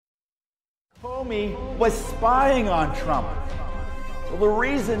Comey was spying on Trump. Well, the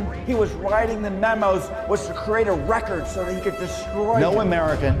reason he was writing the memos was to create a record so that he could destroy No him.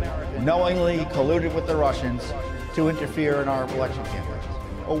 American knowingly colluded with the Russians to interfere in our election campaigns.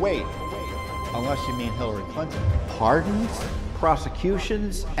 Oh, wait, unless you mean Hillary Clinton. Pardons,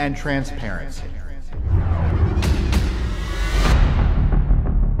 prosecutions, and transparency.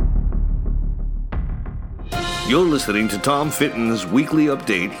 You're listening to Tom Fitton's weekly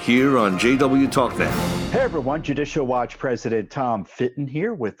update here on JW TalkNet. Hey everyone, Judicial Watch President Tom Fitton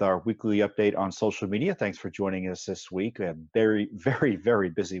here with our weekly update on social media. Thanks for joining us this week. A very, very, very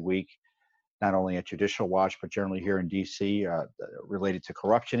busy week, not only at Judicial Watch, but generally here in DC related to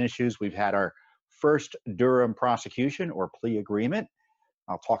corruption issues. We've had our first Durham prosecution or plea agreement.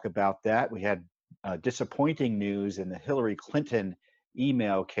 I'll talk about that. We had disappointing news in the Hillary Clinton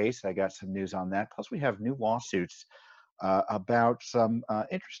email case. I got some news on that. Plus, we have new lawsuits about some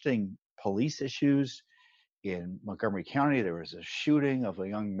interesting police issues in Montgomery County. There was a shooting of a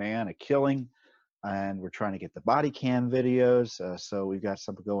young man, a killing, and we're trying to get the body cam videos. So we've got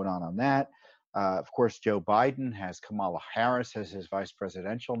something going on that. Of course, Joe Biden has Kamala Harris as his vice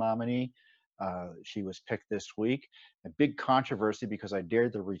presidential nominee. She was picked this week. A big controversy because I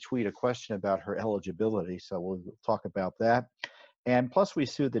dared to retweet a question about her eligibility. So we'll talk about that. And plus, we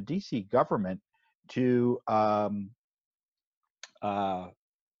sued the DC government to find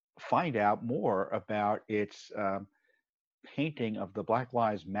out more about its painting of the Black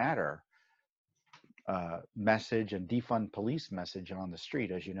Lives Matter message and defund police message on the street.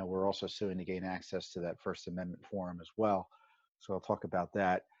 As you know, we're also suing to gain access to that First Amendment forum as well. So I'll talk about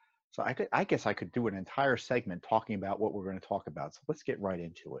that. So I guess I could do an entire segment talking about what we're going to talk about. So let's get right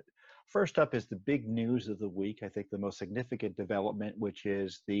into it. First up is the big news of the week. I think the most significant development, which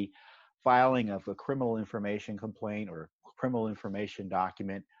is the filing of a criminal information complaint or criminal information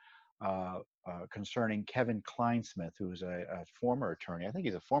document concerning Kevin Clinesmith, who is a former attorney. I think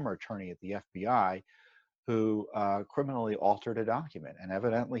he's a former attorney at the FBI who criminally altered a document, and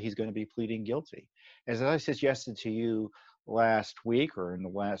evidently he's going to be pleading guilty. As I suggested to you last week or in the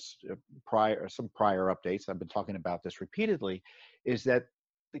last prior updates, I've been talking about this repeatedly, is that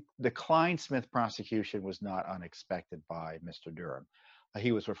the Clinesmith prosecution was not unexpected by Mr. Durham.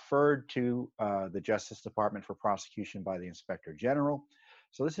 He was referred to the Justice Department for prosecution by the Inspector General.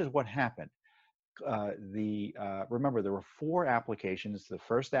 So this is what happened. Remember, there were 4 applications, the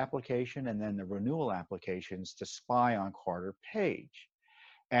first application and then the renewal applications to spy on Carter Page.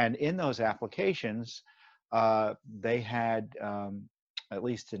 And in those applications, they had, at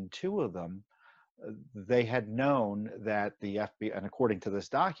least in 2 of them, they had known that the FBI, and according to this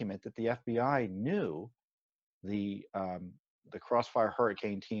document, that the FBI knew, the Crossfire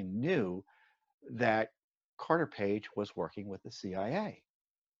Hurricane team knew that Carter Page was working with the CIA,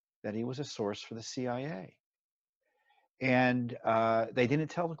 that he was a source for the CIA. And they didn't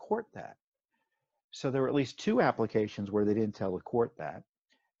tell the court that. So there were at least 2 applications where they didn't tell the court that.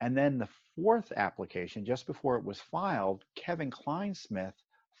 And then the 4th application, just before it was filed, Kevin Clinesmith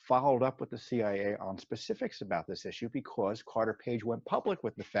followed up with the CIA on specifics about this issue because Carter Page went public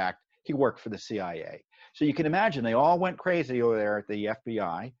with the fact he worked for the CIA. So you can imagine they all went crazy over there at the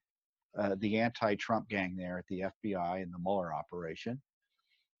FBI, the anti-Trump gang there at the FBI in the Mueller operation.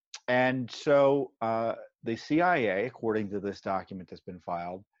 And so the CIA, according to this document that's been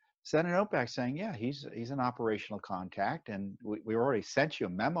filed, sent a note back saying, yeah, he's an operational contact, and we already sent you a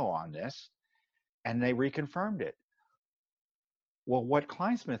memo on this, and they reconfirmed it. Well, what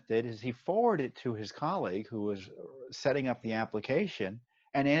Clinesmith did is he forwarded it to his colleague who was setting up the application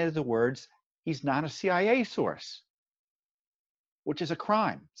and added the words, he's not a CIA source, which is a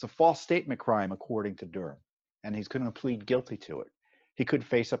crime. It's a false statement crime, according to Durham, and he's going to plead guilty to it. He could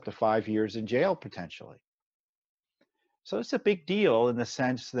face up to 5 years in jail, potentially. So it's a big deal in the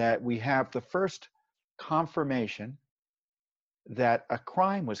sense that we have the first confirmation that a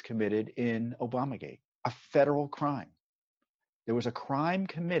crime was committed in Obamagate, a federal crime. There was a crime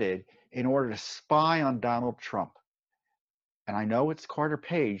committed in order to spy on Donald Trump. And I know it's Carter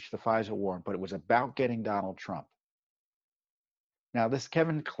Page, the FISA warrant, but it was about getting Donald Trump. Now, this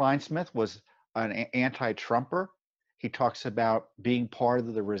Kevin Clinesmith was an anti-Trumper. He talks about being part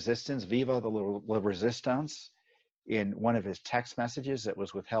of the resistance, Viva la Resistance, in one of his text messages that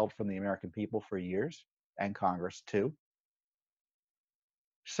was withheld from the American people for years, and Congress too.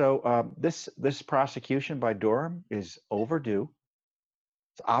 So this prosecution by Durham is overdue.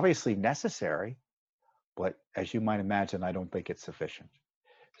 It's obviously necessary, but as you might imagine, I don't think it's sufficient.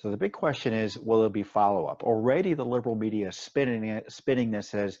 So the big question is, will there be follow-up? Already the liberal media is spinning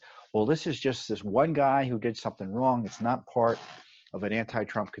this as, well, this is just this one guy who did something wrong. It's not part of an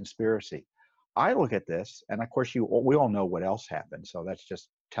anti-Trump conspiracy. I look at this, and of course, we all know what else happened. So that's just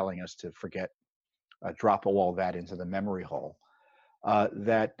telling us to forget, drop all that into the memory hole.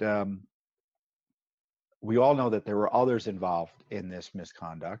 We all know that there were others involved in this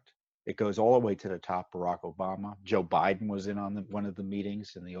misconduct. It goes all the way to the top, Barack Obama. Joe Biden was in on one of the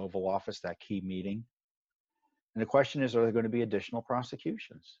meetings in the Oval Office, that key meeting. And the question is, are there going to be additional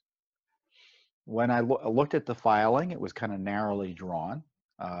prosecutions? When I looked at the filing, it was kind of narrowly drawn.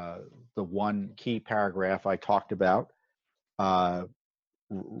 The one key paragraph I talked about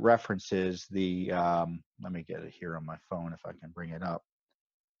references the, let me get it here on my phone if I can bring it up,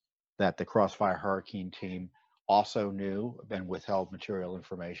 that the Crossfire Hurricane team also knew and withheld material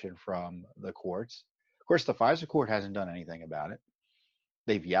information from the courts. Of course, the FISA court hasn't done anything about it.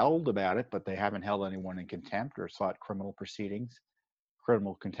 They've yelled about it, but they haven't held anyone in contempt or sought criminal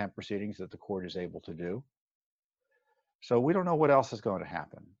contempt proceedings that the court is able to do. So we don't know what else is going to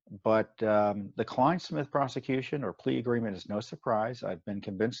happen. But the Klein-Smith prosecution or plea agreement is no surprise. I've been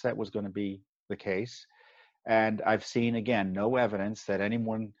convinced that was going to be the case. And I've seen, again, no evidence that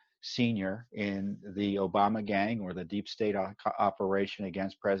anyone senior in the Obama gang or the deep state operation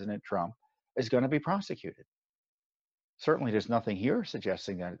against President Trump is going to be prosecuted. Certainly, there's nothing here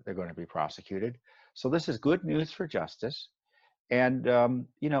suggesting that they're going to be prosecuted. So this is good news for justice. And,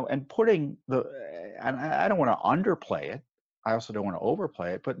 and putting and I don't want to underplay it. I also don't want to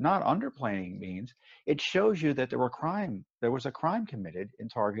overplay it, but not underplaying means it shows you that there was a crime committed in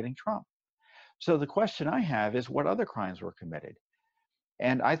targeting Trump. So the question I have is, what other crimes were committed?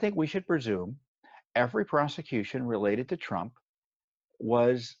 And I think we should presume every prosecution related to Trump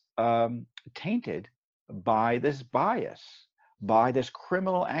was tainted by this bias, by this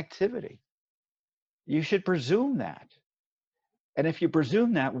criminal activity. You should presume that. And if you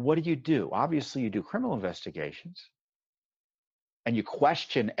presume that, what do? Obviously, you do criminal investigations and you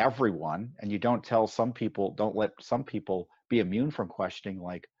question everyone, and you don't let some people be immune from questioning,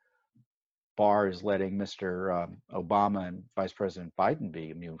 like Barr is letting Mr. Obama and Vice President Biden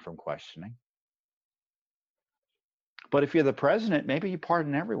be immune from questioning. But if you're the president, maybe you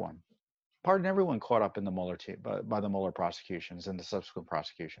pardon everyone. Pardon everyone caught up in the Mueller by the Mueller prosecutions and the subsequent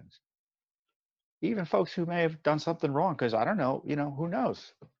prosecutions. Even folks who may have done something wrong, because I don't know, who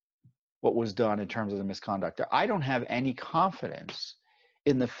knows what was done in terms of the misconduct. I don't have any confidence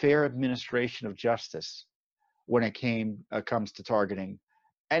in the fair administration of justice when it comes to targeting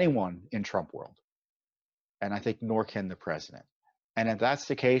anyone in Trump world. And I think nor can the president. And if that's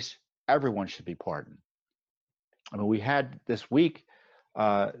the case, everyone should be pardoned. I mean, we had this week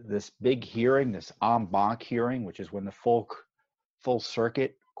this big hearing, this en banc hearing, which is when the full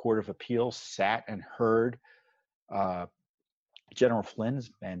circuit Court of Appeals sat and heard General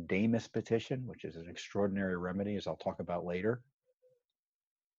Flynn's mandamus petition, which is an extraordinary remedy, as I'll talk about later,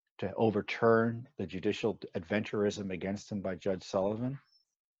 to overturn the judicial adventurism against him by Judge Sullivan.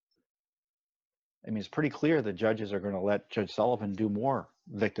 I mean, it's pretty clear the judges are going to let Judge Sullivan do more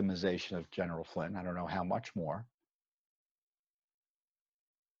victimization of General Flynn. I don't know how much more.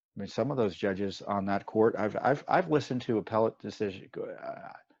 I mean, some of those judges on that court, I've listened to appellate decision.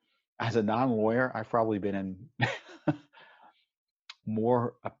 As a non-lawyer, I've probably been in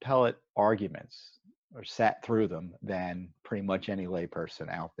more appellate arguments or sat through them than pretty much any layperson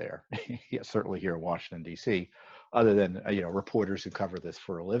out there. Yeah, certainly here in Washington, D.C., other than reporters who cover this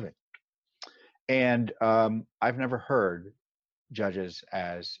for a living. And I've never heard judges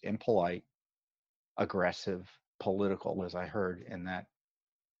as impolite, aggressive, political as I heard in that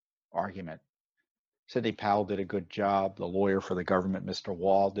argument. Sidney Powell did a good job. The lawyer for the government, Mr.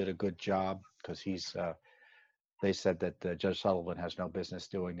 Wall, did a good job, because they said that Judge Sullivan has no business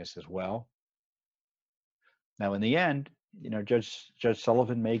doing this as well. Now, in the end, Judge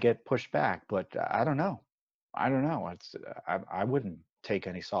Sullivan may get pushed back, but I don't know. I wouldn't take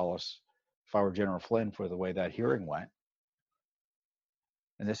any solace if I were General Flynn for the way that hearing went.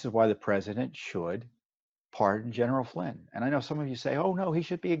 And this is why the president should pardon General Flynn. And I know some of you say, oh, no, he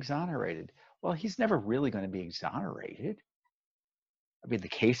should be exonerated. Well, he's never really going to be exonerated. I mean, the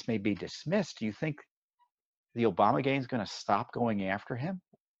case may be dismissed. Do you think the Obama gang is going to stop going after him?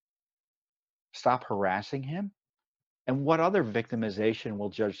 Stop harassing him? And what other victimization will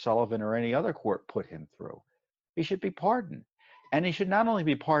Judge Sullivan or any other court put him through? He should be pardoned. And he should not only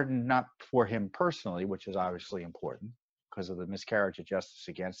be pardoned, not for him personally, which is obviously important because of the miscarriage of justice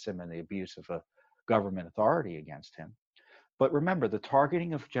against him and the abuse of a government authority against him. But remember, the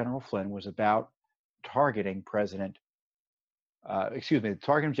targeting of General Flynn was about targeting targeting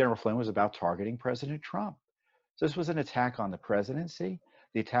General Flynn was about targeting President Trump. So this was an attack on the presidency,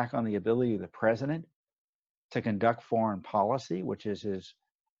 the attack on the ability of the president to conduct foreign policy, which is his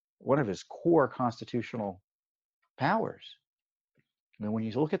one of his core constitutional powers. I mean, when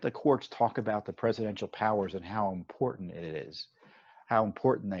you look at the courts talk about the presidential powers and how important it is, how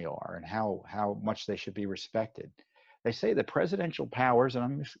important they are, and how much they should be respected, they say the presidential powers,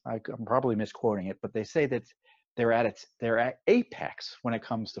 and I'm probably misquoting it, but they say that they're at apex when it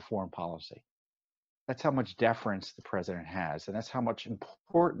comes to foreign policy. That's how much deference the president has, and that's how much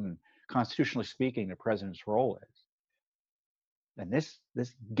important, constitutionally speaking, the president's role is. And this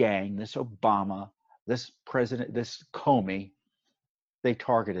gang, this Obama, this president, this Comey, they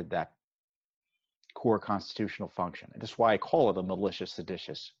targeted that core constitutional function. And that's why I call it a malicious,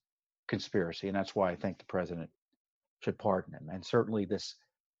 seditious conspiracy, and that's why I think the president should pardon him. And certainly this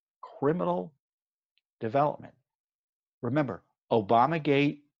criminal development. Remember,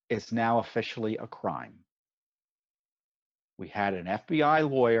 Obamagate is now officially a crime. We had an FBI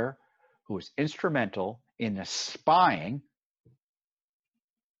lawyer who was instrumental in the spying,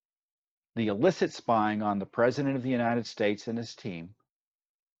 the illicit spying on the President of the United States and his team,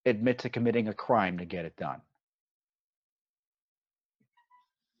 admit to committing a crime to get it done.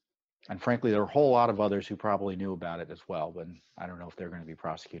 And frankly, there are a whole lot of others who probably knew about it as well, but I don't know if they're going to be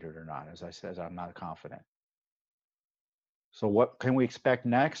prosecuted or not. As I said, I'm not confident. So what can we expect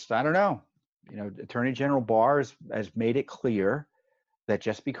next? I don't know. You know, Attorney General Barr has made it clear that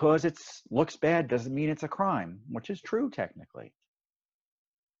just because it looks bad doesn't mean it's a crime, which is true technically.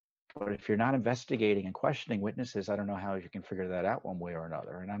 But if you're not investigating and questioning witnesses, I don't know how you can figure that out one way or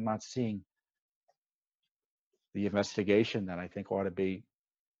another. And I'm not seeing the investigation that I think ought to be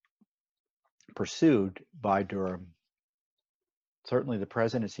pursued by Durham. Certainly the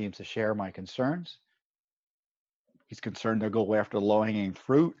president seems to share my concerns. He's concerned they'll go after the low-hanging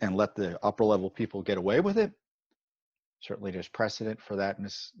fruit and let the upper-level people get away with it. Certainly there's precedent for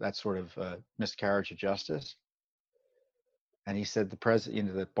that sort of miscarriage of justice. And he said the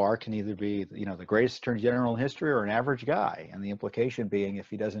president, that Barr can either be, the greatest attorney general in history or an average guy. And the implication being, if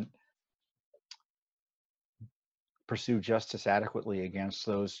he doesn't pursue justice adequately against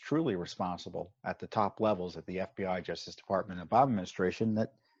those truly responsible at the top levels at the FBI, Justice Department, and Obama administration,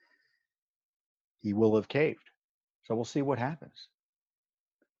 that he will have caved. So we'll see what happens.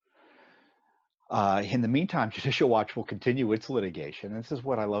 In the meantime, Judicial Watch will continue its litigation. And this is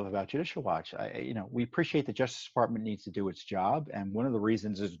what I love about Judicial Watch. We appreciate the Justice Department needs to do its job. And one of the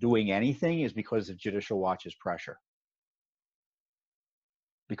reasons it's doing anything is because of Judicial Watch's pressure.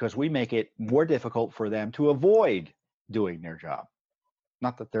 Because we make it more difficult for them to avoid doing their job.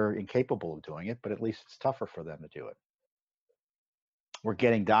 Not that they're incapable of doing it, but at least it's tougher for them to do it. We're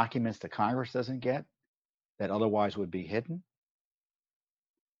getting documents that Congress doesn't get that otherwise would be hidden.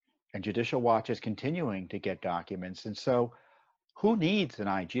 And Judicial Watch is continuing to get documents. And so who needs an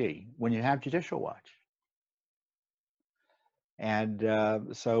IG when you have Judicial Watch? And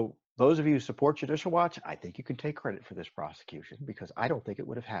so those of you who support Judicial Watch, I think you can take credit for this prosecution, because I don't think it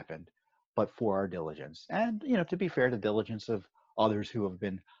would have happened but for our diligence. And, to be fair, the diligence of others who have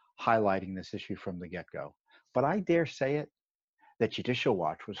been highlighting this issue from the get-go. But I dare say it, that Judicial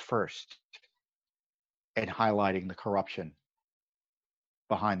Watch was first in highlighting the corruption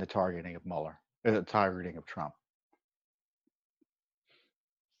behind the targeting of Mueller, the targeting of Trump.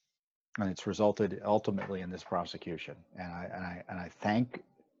 And it's resulted ultimately in this prosecution. And I thank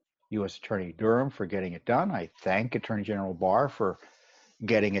U.S. Attorney Durham for getting it done. I thank Attorney General Barr for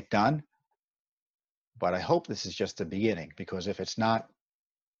getting it done. But I hope this is just the beginning, because if it's not,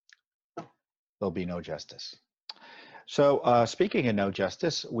 there'll be no justice. So speaking of no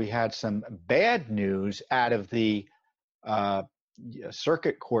justice, we had some bad news out of the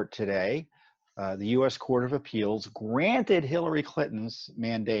circuit court today. The U.S. Court of Appeals granted Hillary Clinton's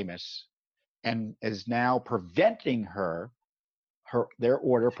mandamus and is now preventing their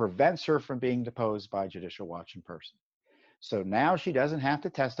order prevents her from being deposed by Judicial Watch in person. So now she doesn't have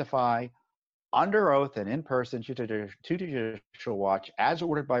to testify under oath and in person to Judicial Watch as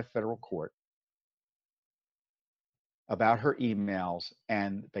ordered by federal court about her emails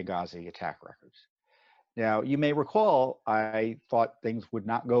and Benghazi attack records. Now, you may recall, I thought things would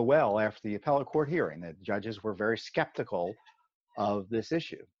not go well after the appellate court hearing. The judges were very skeptical of this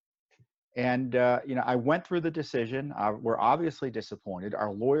issue. And, I went through the decision. We're obviously disappointed.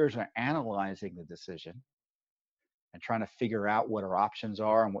 Our lawyers are analyzing the decision and trying to figure out what our options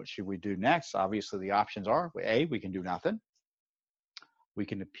are and what should we do next. Obviously, the options are, A, we can do nothing. We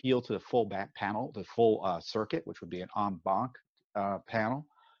can appeal to the full panel, the full circuit, which would be an en banc panel,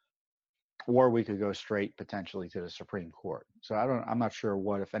 or we could go straight potentially to the Supreme Court. So I'm not sure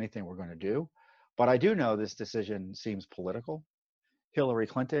what, if anything, we're going to do, but I do know this decision seems political. Hillary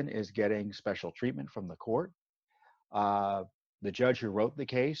Clinton is getting special treatment from the court. the judge who wrote the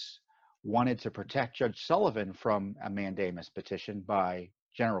case wanted to protect Judge Sullivan from a mandamus petition by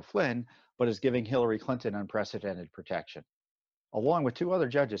General Flynn, but is giving Hillary Clinton unprecedented protection, along with 2 other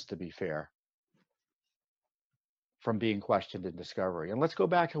judges, to be fair, from being questioned in discovery. And let's go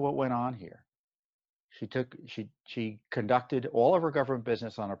back to what went on here. She conducted all of her government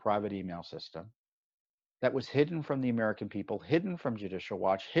business on a private email system that was hidden from the American people, hidden from Judicial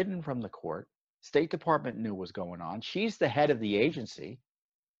Watch, hidden from the court. State Department knew what was going on. She's the head of the agency.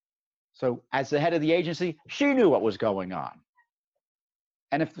 So as the head of the agency, she knew what was going on.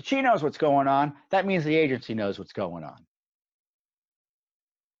 And if she knows what's going on, that means the agency knows what's going on.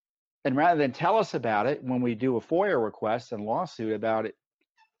 And rather than tell us about it when we do a FOIA request and lawsuit about it,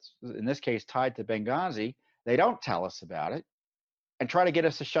 in this case tied to Benghazi, they don't tell us about it and try to get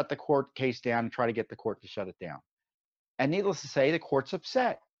us to shut the court case down and try to get the court to shut it down. And needless to say, the court's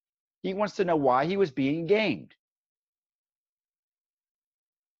upset. He wants to know why he was being gamed.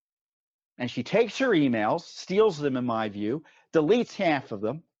 And she takes her emails, steals them in my view, deletes half of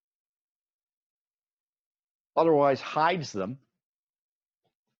them, otherwise hides them.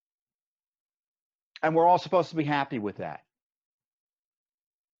 And we're all supposed to be happy with that.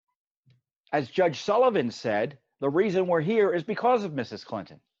 As Judge Sullivan said, the reason we're here is because of Mrs.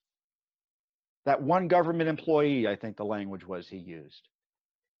 Clinton. That one government employee, I think the language was he used.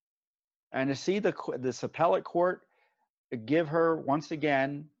 And to see this appellate court give her, once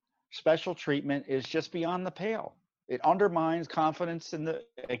again, special treatment is just beyond the pale. It undermines confidence in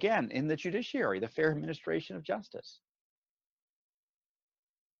the judiciary, the fair administration of justice.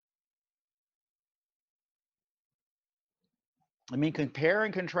 I mean, compare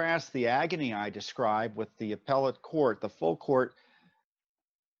and contrast the agony I described with the appellate court, the full court,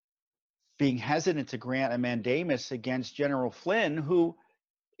 being hesitant to grant a mandamus against General Flynn, who,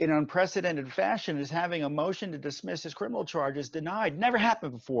 in unprecedented fashion, is having a motion to dismiss his criminal charges denied. Never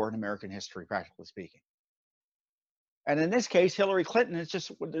happened before in American history, practically speaking. And in this case, Hillary Clinton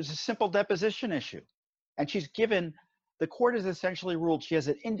there's a simple deposition issue. And the court has essentially ruled she has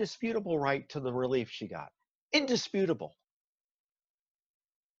an indisputable right to the relief she got. Indisputable.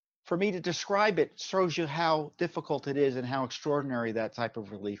 For me to describe it shows you how difficult it is and how extraordinary that type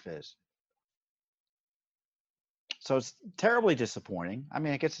of relief is. So it's terribly disappointing. I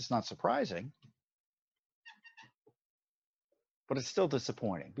mean, I guess it's not surprising, but it's still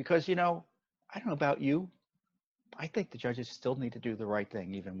disappointing because, I don't know about you. I think the judges still need to do the right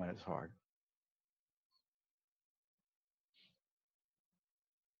thing, even when it's hard.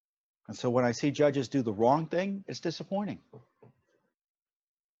 And so when I see judges do the wrong thing, it's disappointing.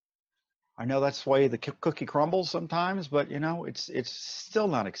 I know that's the way the cookie crumbles sometimes, but it's still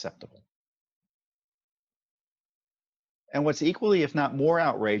not acceptable. And what's equally, if not more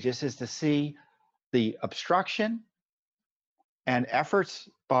outrageous, is to see the obstruction and efforts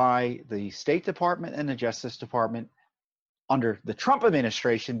by the State Department and the Justice Department under the Trump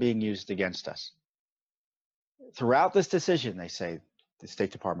administration being used against us. Throughout this decision, they say the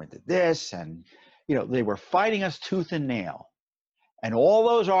State Department did this, and they were fighting us tooth and nail. And all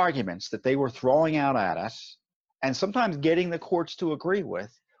those arguments that they were throwing out at us, and sometimes getting the courts to agree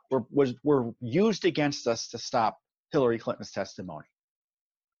with, were used against us to stop Hillary Clinton's testimony.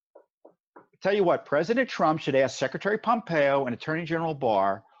 I tell you what, President Trump should ask Secretary Pompeo and Attorney General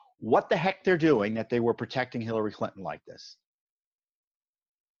Barr what the heck they're doing that they were protecting Hillary Clinton like this.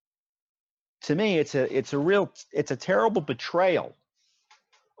 To me, it's a terrible betrayal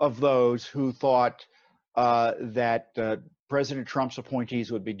of those who thought that President Trump's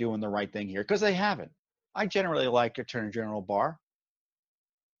appointees would be doing the right thing here, because they haven't. I generally like Attorney General Barr,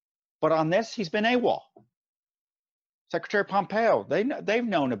 but on this, he's been AWOL. Secretary Pompeo, they've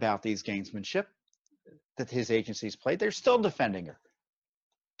known about these gamesmanship that his agencies played. They're still defending her.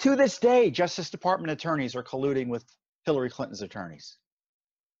 To this day, Justice Department attorneys are colluding with Hillary Clinton's attorneys.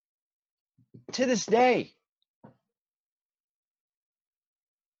 To this day.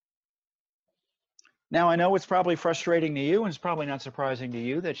 Now, I know it's probably frustrating to you, and it's probably not surprising to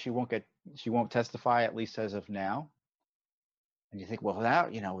you that she won't testify, at least as of now. And you think, well,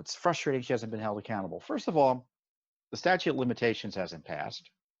 now, it's frustrating she hasn't been held accountable. First of all, the statute of limitations hasn't passed.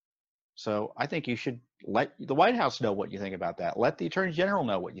 So I think you should let the White House know what you think about that. Let the Attorney General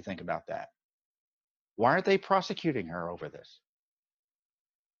know what you think about that. Why aren't they prosecuting her over this?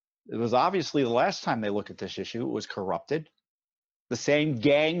 It was obviously the last time they looked at this issue, it was corrupted. The same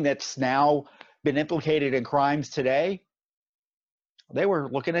gang that's now been implicated in crimes today, they were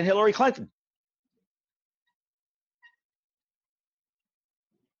looking at Hillary Clinton.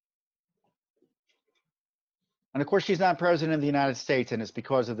 And of course, she's not president of the United States, and it's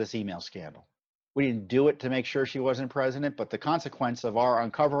because of this email scandal. We didn't do it to make sure she wasn't president, but the consequence of our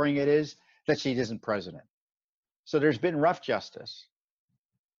uncovering it is that she isn't president. So there's been rough justice,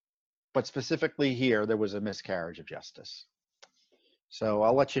 but specifically here, there was a miscarriage of justice. So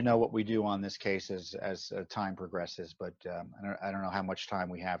I'll let you know what we do on this case as time progresses, but I don't know how much time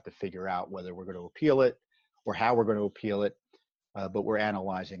we have to figure out whether we're going to appeal it or how we're going to appeal it, but we're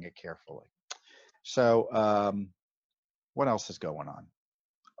analyzing it carefully. So what else is going on?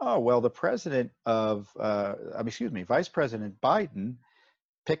 Oh, well, the president of, Vice President Biden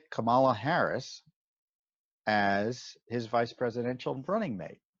picked Kamala Harris as his vice presidential running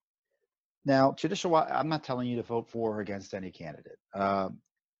mate. Now, judicial, I'm not telling you to vote for or against any candidate. I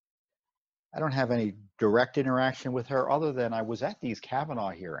don't have any direct interaction with her other than I was at these Kavanaugh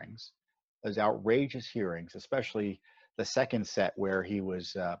hearings, those outrageous hearings, especially the second set where he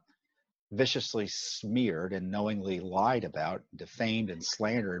was viciously smeared and knowingly lied about, defamed and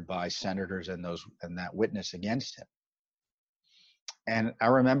slandered by senators and that witness against him. And I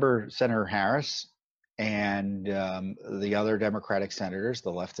remember Senator Harris and the other Democratic senators,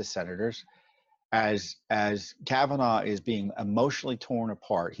 the leftist senators, as Kavanaugh is being emotionally torn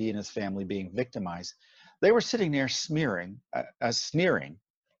apart, he and his family being victimized, they were sitting there sneering,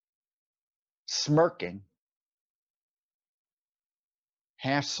 smirking,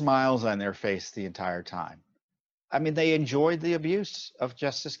 half smiles on their face the entire time. I mean, they enjoyed the abuse of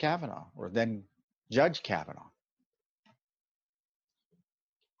Justice Kavanaugh, or then Judge Kavanaugh.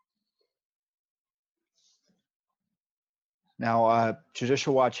 Now,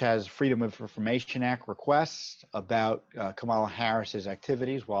 Judicial Watch has Freedom of Information Act requests about Kamala Harris's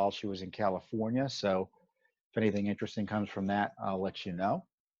activities while she was in California. So if anything interesting comes from that, I'll let you know.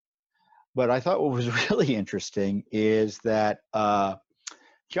 But I thought what was really interesting is that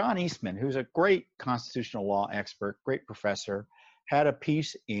John Eastman, who's a great constitutional law expert, great professor, had a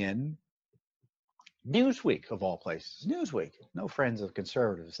piece in Newsweek, of all places. Newsweek, no friends of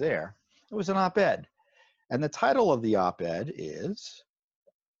conservatives there. It was an op-ed. And the title of the op-ed is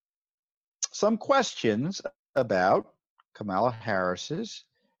Some Questions for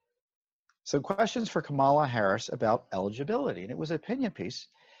Kamala Harris about eligibility. And it was an opinion piece.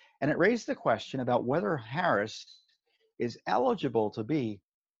 And it raised the question about whether Harris is eligible to be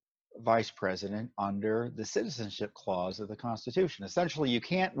vice president under the citizenship clause of the Constitution. Essentially, you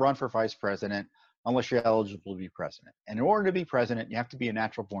can't run for vice president unless you're eligible to be president. And in order to be president, you have to be a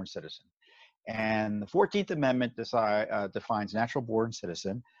natural born citizen. And the 14th Amendment defines natural born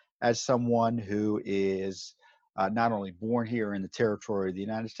citizen as someone who is not only born here in the territory of the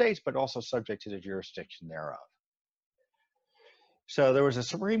United States, but also subject to the jurisdiction thereof. So there was a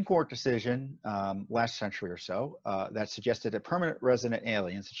Supreme Court decision last century or so that suggested that permanent resident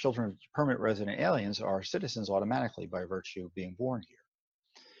aliens, children of permanent resident aliens, are citizens automatically by virtue of being born here.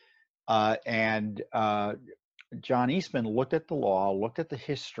 John Eastman looked at the law, looked at the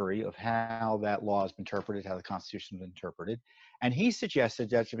history of how that law has been interpreted, how the Constitution has been interpreted, and he suggested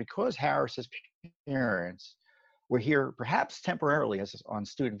that because Harris's parents were here perhaps temporarily on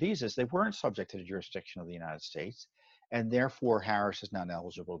student visas, they weren't subject to the jurisdiction of the United States, and therefore Harris is not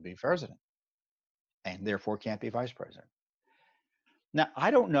eligible to be president, and therefore can't be vice president. Now,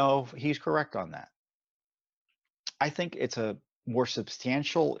 I don't know if he's correct on that. I think it's a more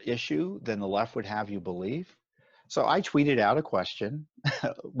substantial issue than the left would have you believe. So I tweeted out a question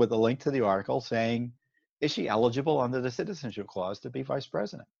with a link to the article saying, is she eligible under the citizenship clause to be vice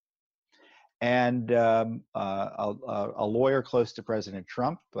president? And a lawyer close to President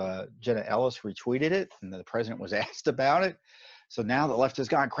Trump, Jenna Ellis, retweeted it, and the president was asked about it. So now the left has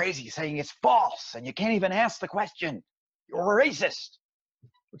gone crazy saying it's false and you can't even ask the question. You're a racist,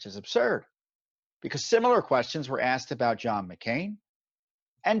 which is absurd because similar questions were asked about John McCain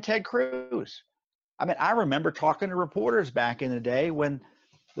and Ted Cruz. I mean, I remember talking to reporters back in the day when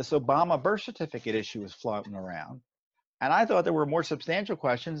this Obama birth certificate issue was floating around. And I thought there were more substantial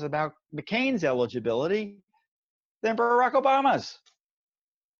questions about McCain's eligibility than Barack Obama's.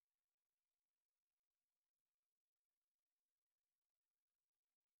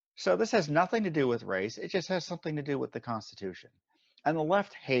 So this has nothing to do with race. It just has something to do with the Constitution. And the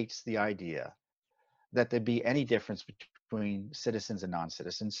left hates the idea that there be any difference between citizens and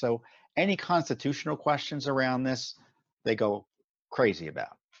non-citizens. So any constitutional questions around this, they go crazy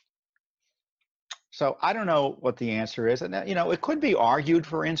about. So I don't know what the answer is. And, you know, it could be argued,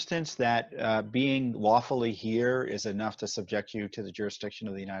 for instance, that being lawfully here is enough to subject you to the jurisdiction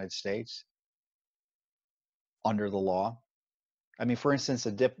of the United States under the law. I mean, for instance,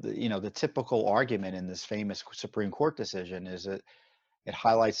 the typical argument in this famous Supreme Court decision is that it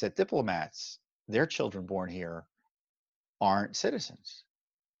highlights that diplomats, their children born here, aren't citizens.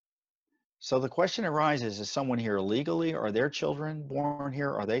 So the question arises, is someone here illegally? Are their children born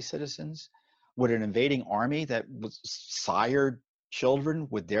here? Are they citizens? Would an invading army that was sired children,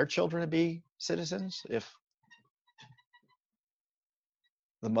 would their children be citizens if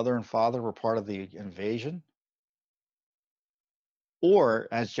the mother and father were part of the invasion? Or,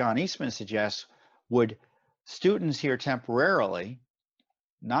 as John Eastman suggests, would students here temporarily,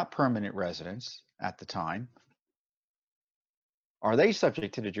 not permanent residents at the time, are they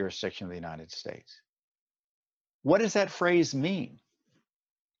subject to the jurisdiction of the United States? What does that phrase mean?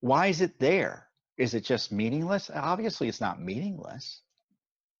 Why is it there? Is it just meaningless? Obviously, it's not meaningless.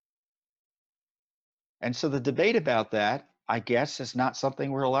 And so the debate about that, I guess, is not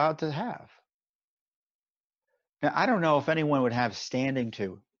something we're allowed to have. Now, I don't know if anyone would have standing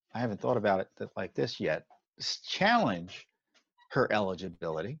to, I haven't thought about it like this yet, challenge her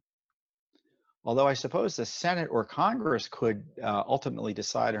eligibility. Although I suppose the Senate or Congress could ultimately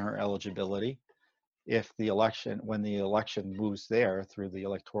decide on her eligibility if the election, when the election moves there through the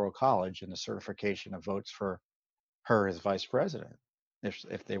Electoral College and the certification of votes for her as vice president, if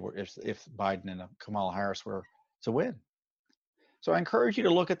Biden and Kamala Harris were to win. So I encourage you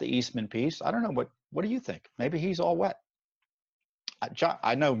to look at the Eastman piece. I don't know, what do you think? Maybe he's all wet. John,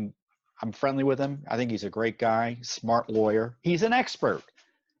 I know I'm friendly with him. I think he's a great guy, smart lawyer. He's an expert.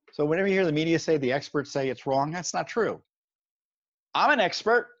 So whenever you hear the media say the experts say it's wrong, that's not true. I'm an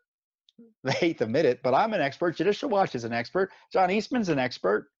expert. They hate to admit it, but I'm an expert. Judicial Watch is an expert. John Eastman's an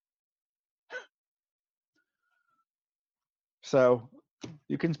expert. So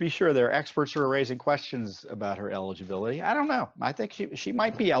you can be sure there are experts who are raising questions about her eligibility. I don't know. I think she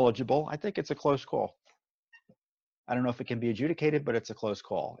might be eligible. I think it's a close call. I don't know if it can be adjudicated, but it's a close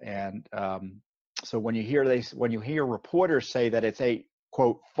call. And so when you hear reporters say that it's a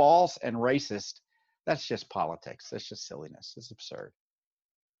quote false and racist, that's just politics. That's just silliness. It's absurd.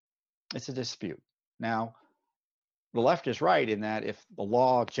 It's a dispute. Now, the left is right in that if the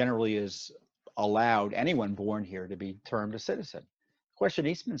law generally is allowed anyone born here to be termed a citizen. The question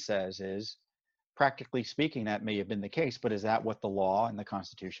Eastman says is, practically speaking, that may have been the case, but is that what the law and the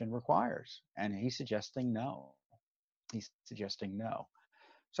Constitution requires? And he's suggesting no. He's suggesting no.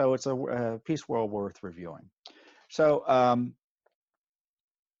 So it's a piece well worth reviewing. So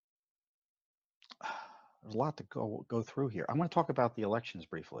there's a lot to go through here. I want to talk about the elections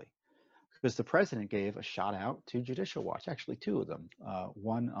briefly, because the president gave a shout out to Judicial Watch, actually two of them,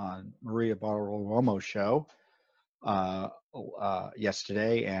 one on Maria Bartiromo's show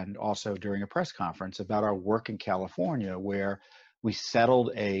yesterday, and also during a press conference about our work in California, where we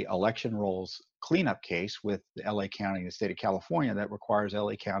settled a election rolls cleanup case with the LA County, the state of California, that requires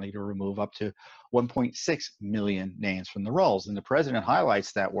LA County to remove up to 1.6 million names from the rolls. And the president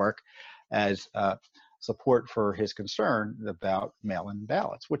highlights that work as support for his concern about mail-in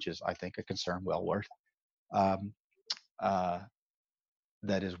ballots, which is, I think, a concern well worth, that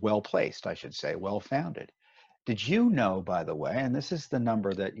is well placed, I should say, well founded. Did you know, by the way, and this is the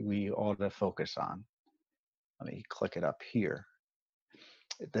number that we ought to focus on. Let me click it up here.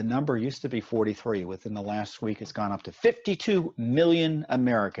 The number used to be 43. Within the last week, it's gone up to 52 million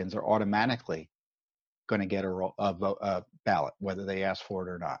Americans are automatically going to get a ballot, whether they ask for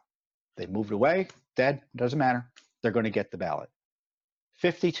it or not. They moved away, dead, doesn't matter. They're going to get the ballot.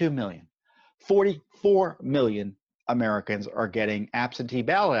 52 million. 44 million Americans are getting absentee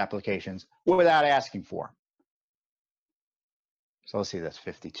ballot applications without asking for them. So let's see, that's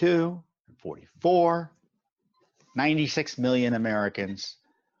 52, 44. 96 million Americans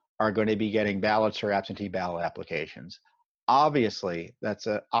are going to be getting ballots or absentee ballot applications. Obviously, that's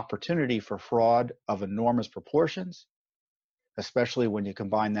an opportunity for fraud of enormous proportions, especially when you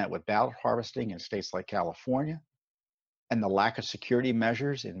combine that with ballot harvesting in states like California and the lack of security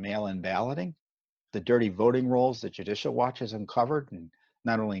measures in mail-in balloting, the dirty voting rolls that Judicial Watch has uncovered, and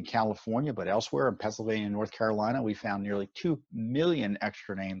not only in California, but elsewhere in Pennsylvania and North Carolina, we found nearly 2 million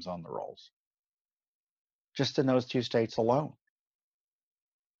extra names on the rolls, just in those two states alone.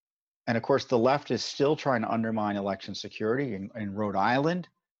 And of course, the left is still trying to undermine election security. In Rhode Island,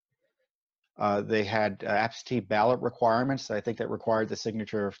 they had absentee ballot requirements. I think that required the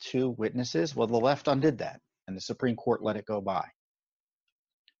signature of 2 witnesses. Well, the left undid that, and the Supreme Court let it go by.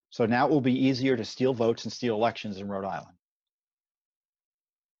 So now it will be easier to steal votes and steal elections in Rhode Island.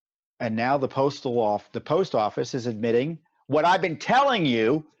 And now the post office is admitting what I've been telling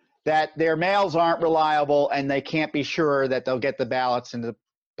you, that their mails aren't reliable and they can't be sure that they'll get the ballots in the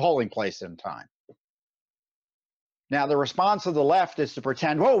polling place in time. Now, the response of the left is to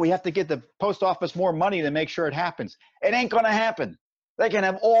pretend, oh, we have to give the post office more money to make sure it happens. It ain't going to happen. They can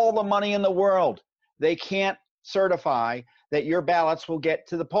have all the money in the world. They can't certify that your ballots will get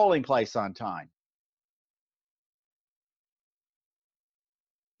to the polling place on time.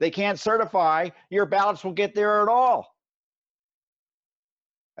 They can't certify your ballots will get there at all.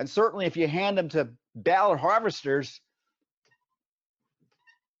 And certainly if you hand them to ballot harvesters,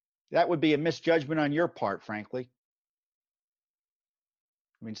 that would be a misjudgment on your part, frankly.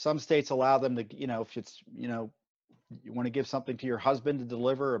 I mean, some states allow them to, if it's, you want to give something to your husband to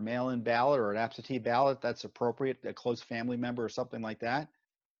deliver, a mail-in ballot or an absentee ballot, that's appropriate, a close family member or something like that.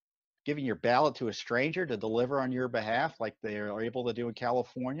 Giving your ballot to a stranger to deliver on your behalf like they are able to do in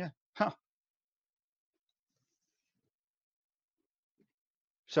California? Huh.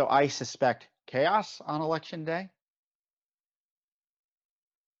 So I suspect chaos on election day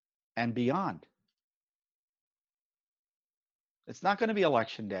and beyond. It's not going to be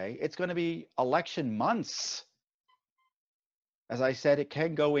election day. It's going to be election months. As I said, it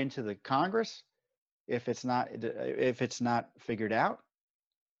can go into the Congress if it's not figured out.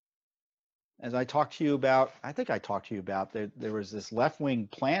 As I talked to you about, I think I talked to you about, there was this left-wing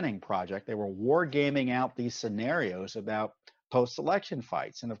planning project. They were war-gaming out these scenarios about post-election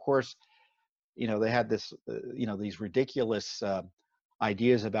fights. And of course, they had this, these ridiculous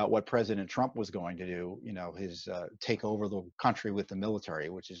ideas about what President Trump was going to do, his take over the country with the military,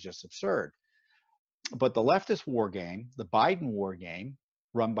 which is just absurd. But the leftist war game, the Biden war game,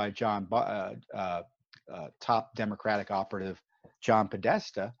 run by top Democratic operative John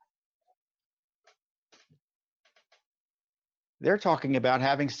Podesta, they're talking about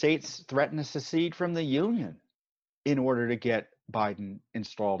having states threaten to secede from the Union in order to get Biden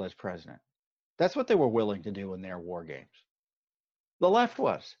installed as president. That's what they were willing to do in their war games. The left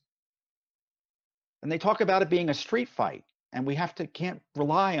was. And they talk about it being a street fight, and we can't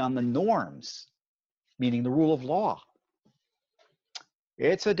rely on the norms, meaning the rule of law.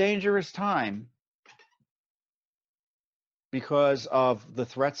 It's a dangerous time because of the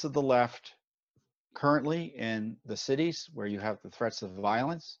threats of the left currently in the cities where you have the threats of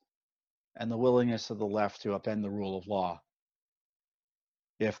violence and the willingness of the left to upend the rule of law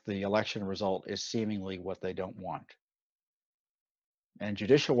if the election result is seemingly what they don't want. And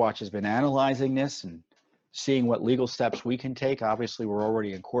Judicial Watch has been analyzing this and seeing what legal steps we can take. Obviously, we're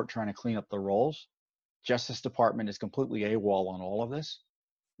already in court trying to clean up the rolls. Justice Department is completely AWOL on all of this.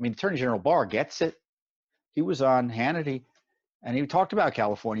 I mean, Attorney General Barr gets it. He was on Hannity, and he talked about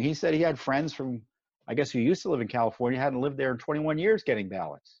California. He said he had friends from, I guess, who used to live in California, hadn't lived there in 21 years getting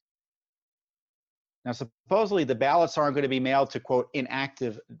ballots. Now, supposedly the ballots aren't going to be mailed to, quote,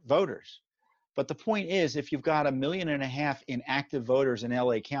 inactive voters. But the point is, if you've got 1.5 million inactive voters in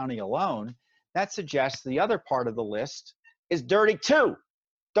LA County alone, that suggests the other part of the list is dirty too,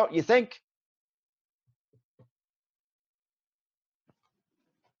 don't you think?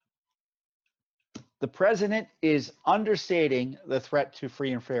 The president is understating the threat to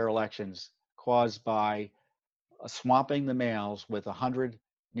free and fair elections caused by swamping the mails with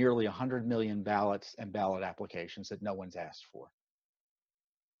nearly 100 million ballots and ballot applications that no one's asked for.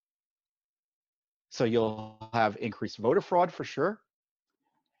 So you'll have increased voter fraud for sure.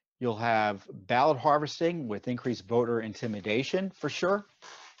 You'll have ballot harvesting with increased voter intimidation for sure.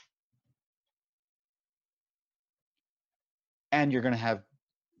 And you're going to have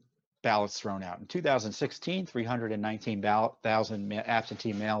ballots thrown out. In 2016, 319,000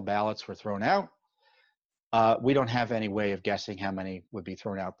 absentee mail ballots were thrown out. We don't have any way of guessing how many would be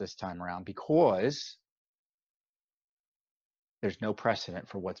thrown out this time around because there's no precedent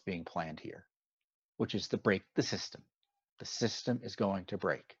for what's being planned here, which is to break the system. The system is going to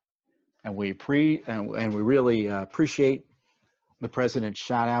break. And we really appreciate the president's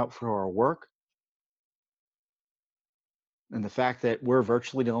shout out for our work. And the fact that we're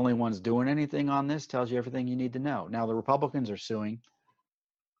virtually the only ones doing anything on this tells you everything you need to know. Now, the Republicans are suing,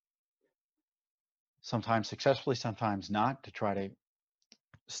 sometimes successfully, sometimes not, to try to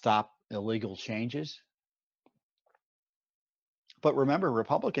stop illegal changes. But remember,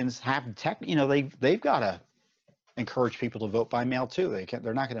 Republicans have they've got to encourage people to vote by mail too.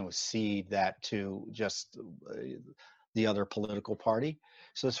 They're not going to cede that to just the other political party.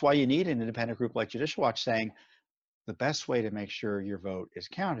 So that's why you need an independent group like Judicial Watch saying the best way to make sure your vote is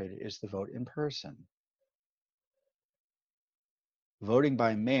counted is to vote in person. Voting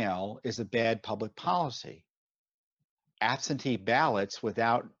by mail is a bad public policy. Absentee ballots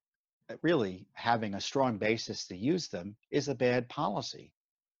without really having a strong basis to use them is a bad policy.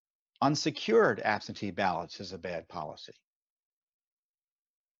 Unsecured absentee ballots is a bad policy.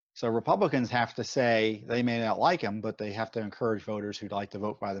 So Republicans have to say they may not like them, but they have to encourage voters who'd like to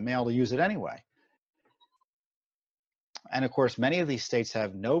vote by the mail to use it anyway. And of course, many of these states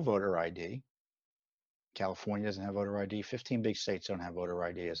have no voter ID. California doesn't have voter ID. 15 big states don't have voter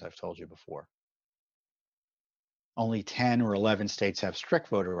ID, as I've told you before. Only 10 or 11 states have strict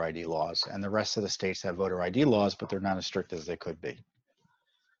voter ID laws, and the rest of the states have voter ID laws, but they're not as strict as they could be.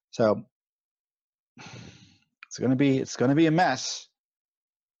 So it's going to be a mess.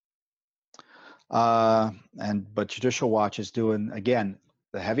 But Judicial Watch is doing, again,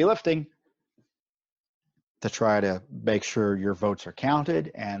 the heavy lifting to try to make sure your votes are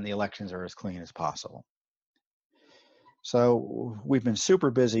counted and the elections are as clean as possible. So we've been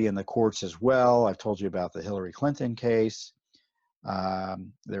super busy in the courts as well. I've told you about the Hillary Clinton case.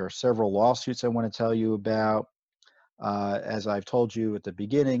 There are several lawsuits I want to tell you about. As I've told you at the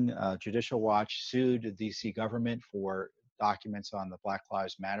beginning, Judicial Watch sued the DC government for documents on the Black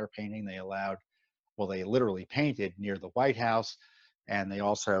Lives Matter painting they allowed. Well, they literally painted near the White House, and they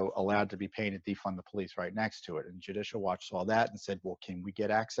also allowed to be painted "Defund the Police" right next to it. And Judicial Watch saw that and said, well, can we get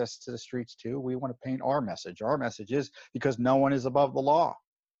access to the streets too? We want to paint our message. Our message is because no one is above the law.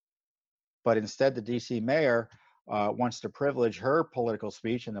 But instead, the DC mayor wants to privilege her political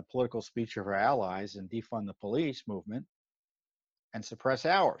speech and the political speech of her allies and defund the police movement and suppress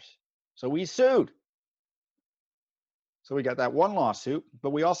ours. So we sued. So we got that one lawsuit,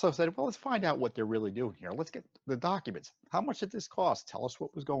 but we also said, well, let's find out what they're really doing here. Let's get the documents. How much did this cost? Tell us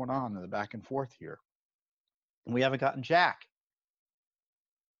what was going on in the back and forth here. And we haven't gotten jack.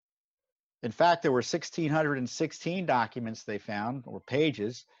 In fact, there were 1,616 documents they found, or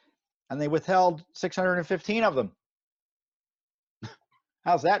pages, and they withheld 615 of them.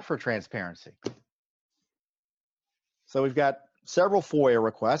 How's that for transparency? So we've got several FOIA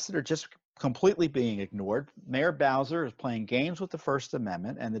requests that are just completely being ignored. Mayor Bowser is playing games with the First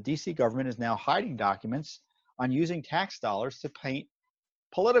Amendment, and the DC government is now hiding documents on using tax dollars to paint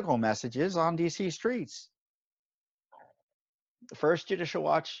political messages on DC streets. First, Judicial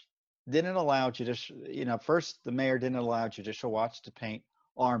Watch didn't allow first the mayor didn't allow Judicial Watch to paint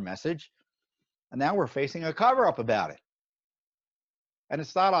our message, and now we're facing a cover-up about it. And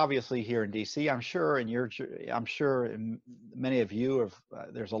it's not obviously here in DC. I'm sure many of you have.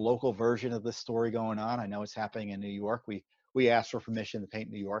 There's a local version of this story going on. I know it's happening in New York. We asked for permission to paint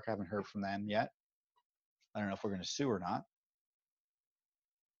New York. I haven't heard from them yet. I don't know if we're going to sue or not.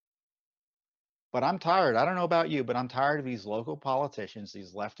 But I'm tired. I don't know about you, but I'm tired of these local politicians,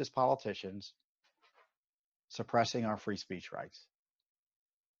 these leftist politicians, suppressing our free speech rights.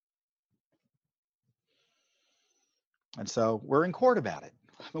 And so we're in court about it.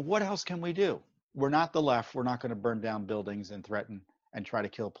 But what else can we do? We're not the left. We're not going to burn down buildings and threaten and try to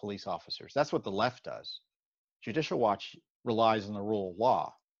kill police officers. That's what the left does. Judicial Watch relies on the rule of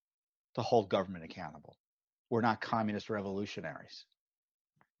law to hold government accountable. We're not communist revolutionaries.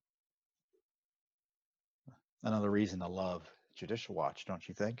 Another reason to love Judicial Watch, don't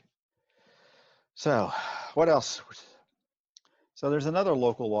you think? So what else? So there's another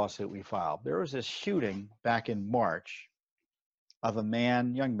local lawsuit we filed. There was this shooting back in March of a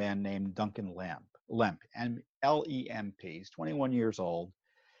young man named Duncan Lemp, and L-E-M-P. He's 21 years old,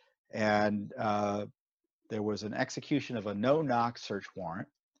 and there was an execution of a no-knock search warrant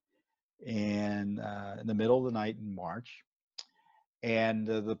in the middle of the night in March, and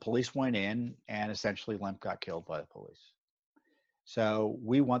the police went in, and essentially Lemp got killed by the police. So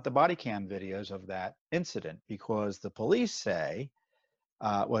we want the body cam videos of that incident because the police say,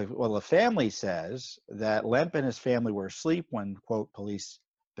 the family says that Lemp and his family were asleep when, quote, police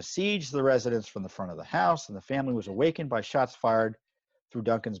besieged the residence from the front of the house, and the family was awakened by shots fired through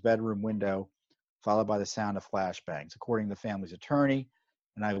Duncan's bedroom window, followed by the sound of flashbangs. According to the family's attorney,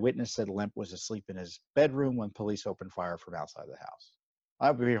 an eyewitness said Lemp was asleep in his bedroom when police opened fire from outside the house.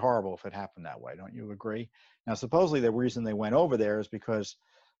 That would be horrible if it happened that way. Don't you agree? Now, supposedly the reason they went over there is because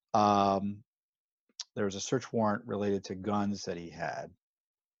there was a search warrant related to guns that he had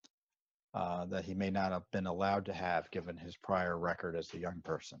that he may not have been allowed to have given his prior record as a young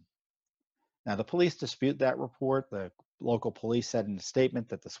person. Now, the police dispute that report. The local police said in a statement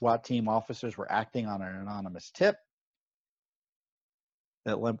that the SWAT team officers were acting on an anonymous tip,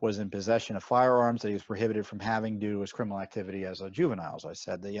 that Lemp was in possession of firearms that he was prohibited from having due to his criminal activity as a juvenile. As I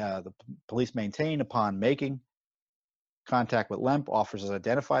said, the police maintained upon making contact with Lemp, officers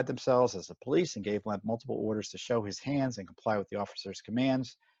identified themselves as the police and gave Lemp multiple orders to show his hands and comply with the officer's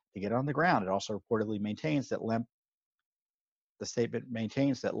commands to get on the ground. It also reportedly maintains that the statement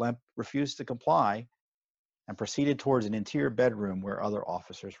maintains that Lemp refused to comply and proceeded towards an interior bedroom where other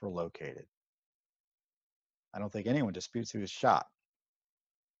officers were located. I don't think anyone disputes he was shot.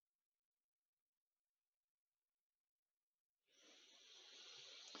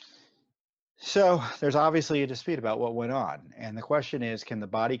 So there's obviously a dispute about what went on. And the question is, can the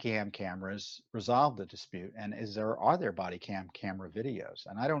body cam cameras resolve the dispute? And are there body camera videos?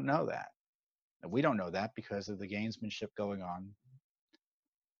 And I don't know that. And we don't know that because of the gamesmanship going on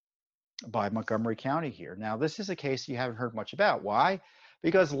by Montgomery County here. Now, this is a case you haven't heard much about. Why?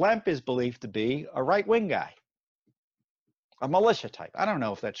 Because Lemp is believed to be a right-wing guy, a militia type. I don't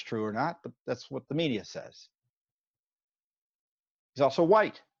know if that's true or not, but that's what the media says. He's also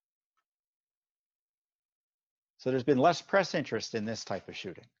white. So there's been less press interest in this type of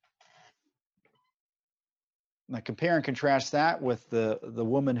shooting. Now compare and contrast that with the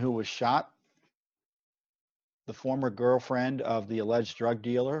woman who was shot, the former girlfriend of the alleged drug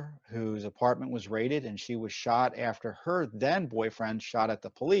dealer whose apartment was raided, and she was shot after her then boyfriend shot at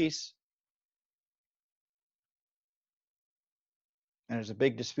the police. And there's a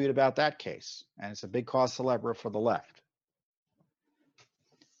big dispute about that case, and it's a big cause célèbre for the left.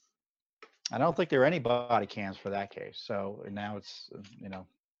 I don't think there are any body cams for that case. So now it's,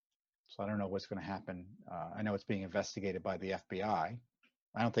 so I don't know what's going to happen. I know it's being investigated by the FBI.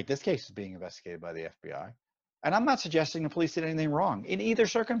 I don't think this case is being investigated by the FBI. And I'm not suggesting the police did anything wrong in either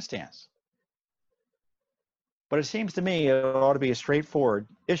circumstance. But it seems to me it ought to be a straightforward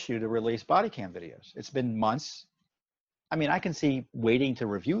issue to release body cam videos. It's been months. I mean, I can see waiting to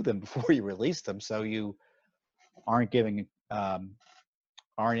review them before you release them, so you aren't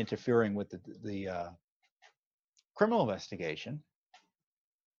interfering with the criminal investigation.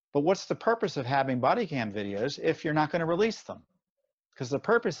 But what's the purpose of having body cam videos if you're not going to release them? Because the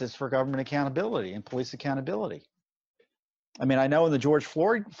purpose is for government accountability and police accountability. I mean, I know in the George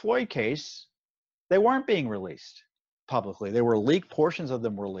Floyd case, they weren't being released publicly. They were leaked. Portions of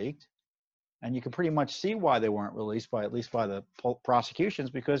them were leaked. And you can pretty much see why they weren't released, at least by the prosecutions,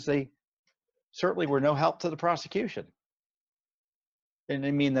 because they certainly were no help to the prosecution. It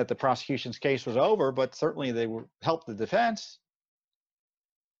didn't mean that the prosecution's case was over, but certainly they helped the defense.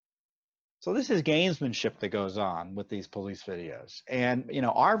 So this is gamesmanship that goes on with these police videos. And,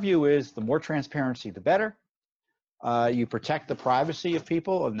 our view is the more transparency, the better. You protect the privacy of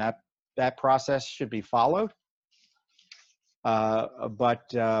people, and that process should be followed.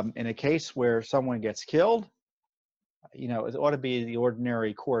 But in a case where someone gets killed, it ought to be the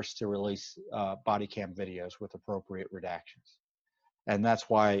ordinary course to release body cam videos with appropriate redactions. And that's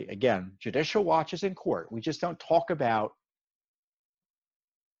why, again, Judicial Watch is in court. We just don't talk about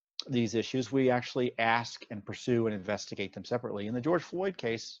these issues. We actually ask and pursue and investigate them separately. In the George Floyd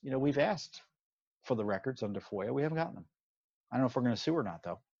case, we've asked for the records under FOIA. We haven't gotten them. I don't know if we're going to sue or not,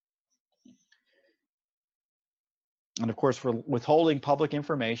 though. And of course, withholding public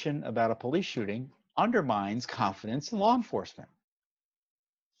information about a police shooting undermines confidence in law enforcement.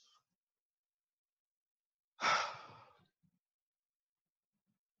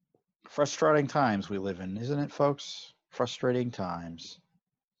 Frustrating times we live in, isn't it, folks? Frustrating times.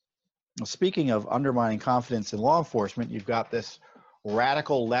 Well, speaking of undermining confidence in law enforcement, you've got this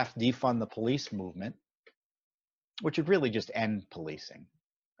radical left defund the police movement, which would really just end policing,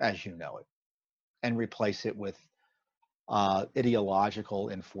 as you know it, and replace it with ideological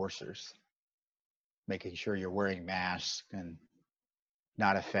enforcers, making sure you're wearing masks and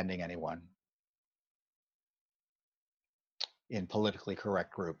not offending anyone in politically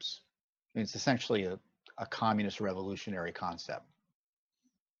correct groups. I mean, it's essentially a communist revolutionary concept.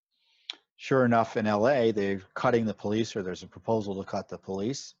 Sure enough, in LA, they're cutting the police, or there's a proposal to cut the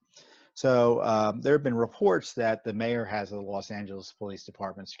police. So there have been reports that the mayor has a Los Angeles Police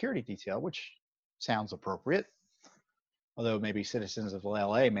Department security detail, which sounds appropriate. Although maybe citizens of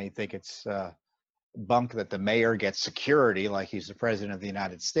LA may think it's bunk that the mayor gets security like he's the president of the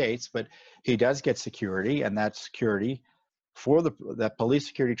United States, but he does get security, and that security that police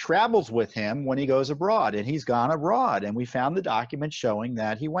security travels with him when he goes abroad, and he's gone abroad. And we found the document showing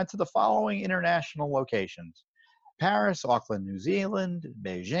that he went to the following international locations: Paris, Auckland, New Zealand,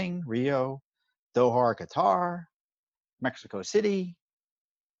 Beijing, Rio, Doha, Qatar, Mexico City,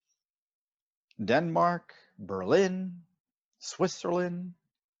 Denmark, Berlin, Switzerland,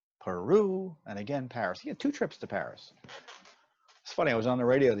 Peru, and again, Paris. He had 2 trips to Paris. It's funny, I was on the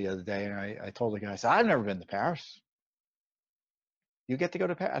radio the other day, and I told the guy, I said, I've never been to Paris. You get to go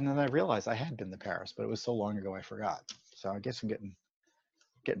to Paris? And then I realized I had been to Paris, but it was so long ago I forgot. So I guess I'm getting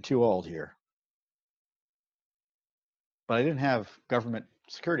too old here. But I didn't have government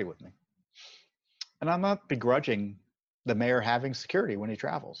security with me. And I'm not begrudging the mayor having security when he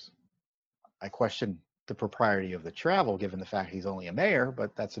travels. I question the propriety of the travel, given the fact he's only a mayor,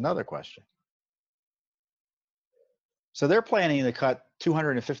 but that's another question. So they're planning to cut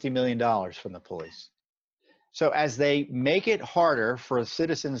 $250 million from the police. So as they make it harder for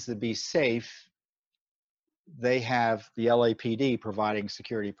citizens to be safe, they have the LAPD providing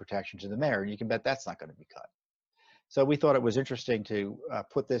security protection to the mayor, and you can bet that's not going to be cut. So we thought it was interesting to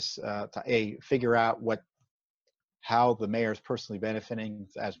put this to figure out how the mayor is personally benefiting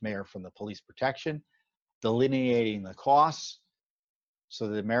as mayor from the police protection, delineating the costs, so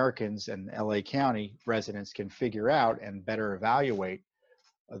that Americans and LA County residents can figure out and better evaluate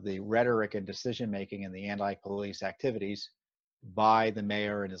the rhetoric and decision-making and the anti-police activities by the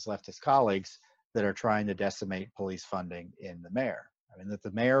mayor and his leftist colleagues that are trying to decimate police funding in the mayor. I mean, that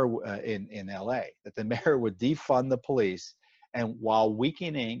the mayor in LA, that the mayor would defund the police, and while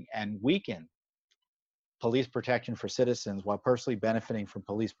weaken police protection for citizens, while personally benefiting from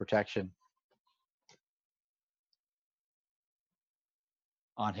police protection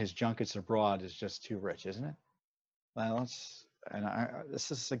on his junkets abroad, is just too rich, isn't it? Well,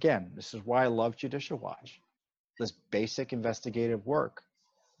 this is why I love Judicial Watch. This basic investigative work.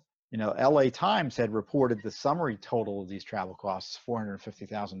 You know, LA Times had reported the summary total of these travel costs,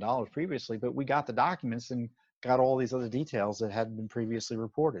 $450,000 previously, but we got the documents and got all these other details that hadn't been previously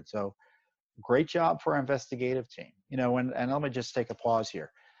reported. So great job for our investigative team. You know, and let me just take a pause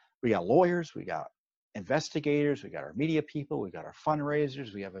here. We got lawyers, we got investigators, we got our media people, we got our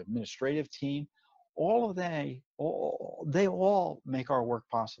fundraisers, we have an administrative team. They all make our work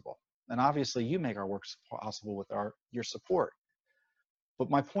possible. And obviously you make our work possible with your support. But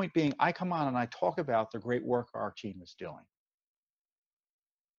my point being, I come on and I talk about the great work our team is doing.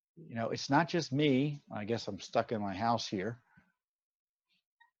 You know, it's not just me. I guess I'm stuck in my house here.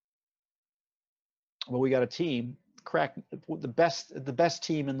 But we got a team, the best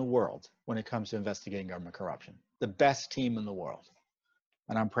team in the world when it comes to investigating government corruption. The best team in the world.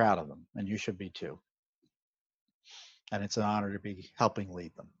 And I'm proud of them, and you should be too. And it's an honor to be helping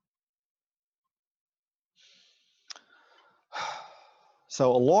lead them.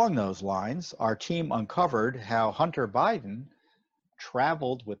 So along those lines, our team uncovered how Hunter Biden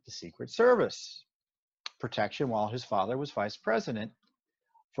traveled with the Secret Service protection while his father was vice president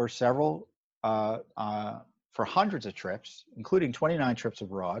for hundreds of trips, including 29 trips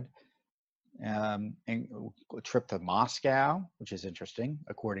abroad, and a trip to Moscow, which is interesting,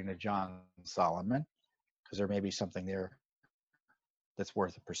 according to John Solomon, because there may be something there that's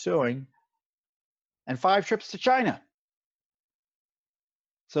worth pursuing, and 5 trips to China.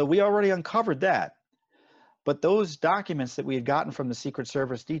 So we already uncovered that. But those documents that we had gotten from the Secret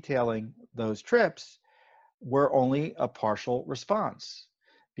Service detailing those trips were only a partial response,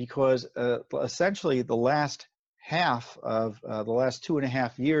 because essentially the last half of the last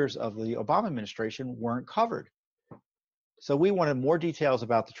 2.5 years of the Obama administration weren't covered. So we wanted more details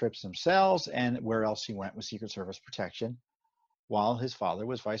about the trips themselves and where else he went with Secret Service protection while his father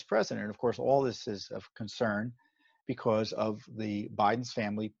was vice president. And of course, all this is of concern because of the Biden's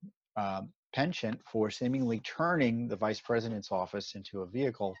family penchant for seemingly turning the vice president's office into a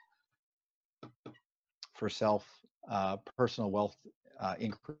vehicle for personal wealth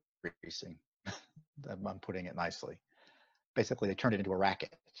increasing. I'm putting it nicely. Basically, they turned it into a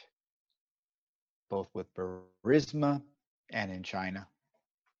racket, both with Burisma and in China,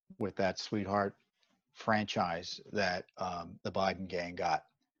 with that sweetheart franchise that the Biden gang got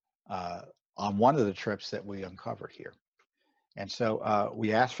on one of the trips that we uncovered here. And so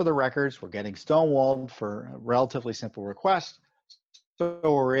we asked for the records. We're getting stonewalled for a relatively simple request. So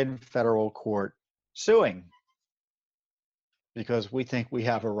we're in federal court suing because we think we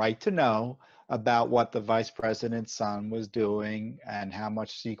have a right to know about what the vice president's son was doing and how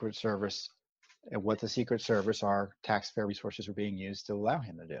much Secret Service and what the Secret Service, our taxpayer resources, are being used to allow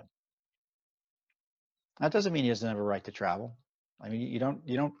him to do. That doesn't mean he doesn't have a right to travel. I mean, you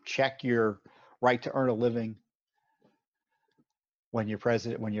don't check your right to earn a living when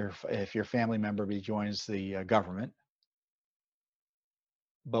if your family member joins the government.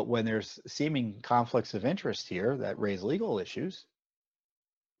 But when there's seeming conflicts of interest here that raise legal issues,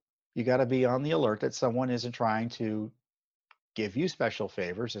 you got to be on the alert that someone isn't trying to give you special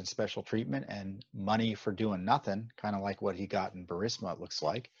favors and special treatment and money for doing nothing, kind of like what he got in Burisma, it looks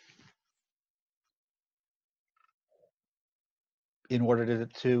like, in order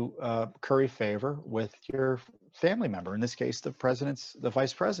to curry favor with your family member, in this case, the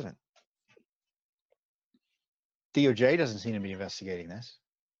vice president. DOJ doesn't seem to be investigating this.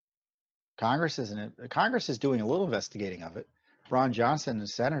 Congress isn't. Congress is doing a little investigating of it. Ron Johnson and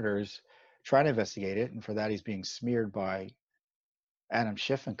senators trying to investigate it, and for that he's being smeared by Adam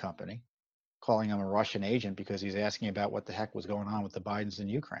Schiff and company, calling him a Russian agent because he's asking about what the heck was going on with the Bidens in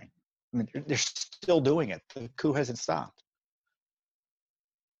Ukraine. I mean, they're still doing it. The coup hasn't stopped.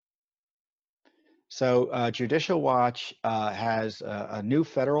 So Judicial Watch has a new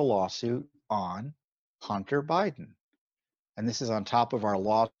federal lawsuit on Hunter Biden. And this is on top of our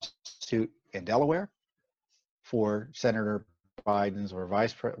lawsuit in Delaware for Senator Biden's or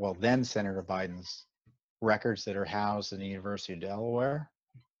then Senator Biden's records that are housed in the University of Delaware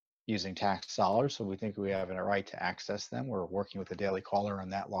using tax dollars. So we think we have a right to access them. We're working with the Daily Caller on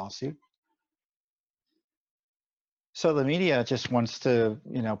that lawsuit. So the media just wants to,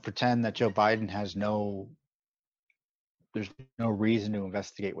 pretend that Joe Biden there's no reason to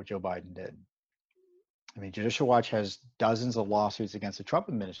investigate what Joe Biden did. I mean, Judicial Watch has dozens of lawsuits against the Trump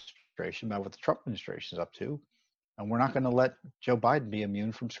administration about what the Trump administration is up to, and we're not going to let Joe Biden be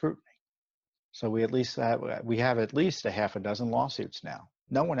immune from scrutiny. So we have at least a half a dozen lawsuits now.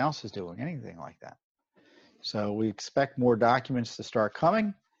 No one else is doing anything like that. So we expect more documents to start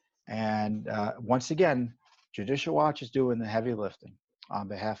coming, and once again, Judicial Watch is doing the heavy lifting on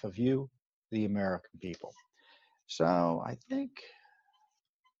behalf of you, the American people. So I think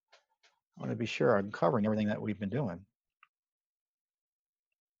I want to be sure I'm covering everything that we've been doing.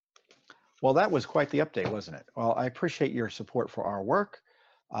 Well, that was quite the update, wasn't it? Well, I appreciate your support for our work.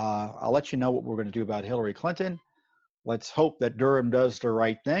 I'll let you know what we're going to do about Hillary Clinton. Let's hope that Durham does the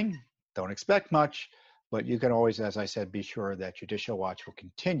right thing. Don't expect much, but you can always, as I said, be sure that Judicial Watch will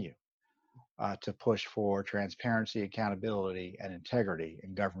continue to push for transparency, accountability, and integrity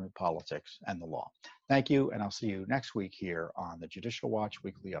in government politics and the law. Thank you, and I'll see you next week here on the Judicial Watch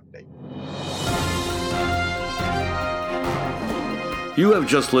Weekly Update. You have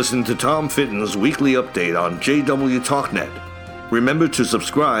just listened to Tom Fitton's Weekly Update on JW TalkNet. Remember to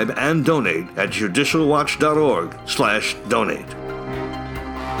subscribe and donate at judicialwatch.org/donate.